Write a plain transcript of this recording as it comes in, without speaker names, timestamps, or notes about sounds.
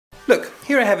Look,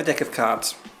 here I have a deck of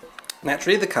cards.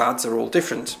 Naturally, the cards are all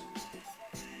different.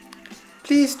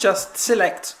 Please just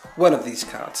select one of these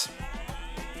cards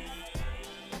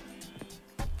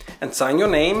and sign your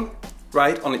name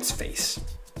right on its face.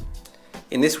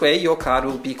 In this way, your card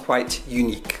will be quite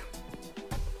unique.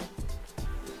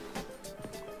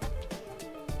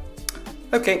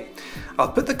 Okay,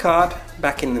 I'll put the card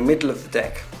back in the middle of the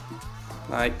deck,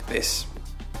 like this.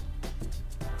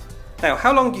 Now,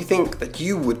 how long do you think that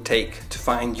you would take to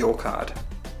find your card?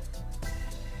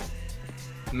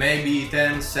 Maybe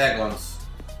 10 seconds.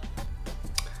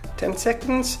 10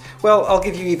 seconds? Well, I'll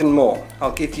give you even more.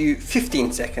 I'll give you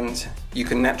 15 seconds. You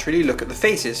can naturally look at the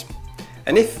faces.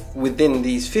 And if within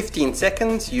these 15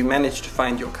 seconds you manage to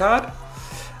find your card,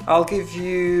 I'll give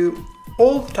you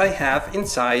all that I have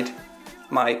inside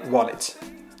my wallet.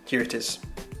 Here it is.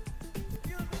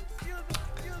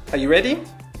 Are you ready?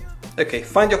 Okay,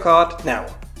 find your card now.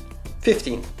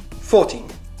 15, 14,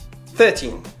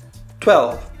 13,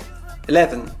 12,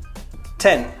 11,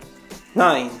 10,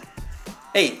 9,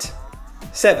 8,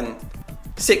 7,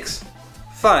 6,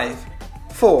 5,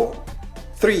 4,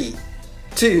 3,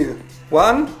 2,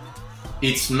 1.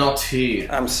 It's not here.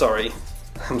 I'm sorry.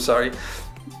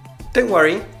 Don't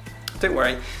worry.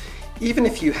 Even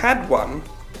if you had one,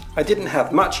 I didn't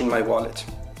have much in my wallet.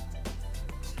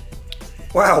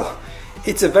 Wow,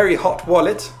 it's a very hot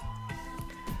wallet.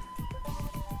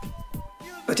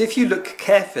 But if you look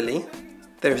carefully,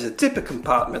 there is a zipper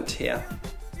compartment here.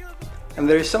 And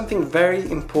there is something very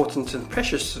important and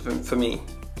precious for me.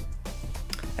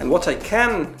 And what I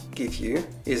can give you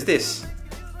is this,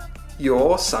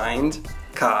 your signed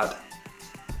card.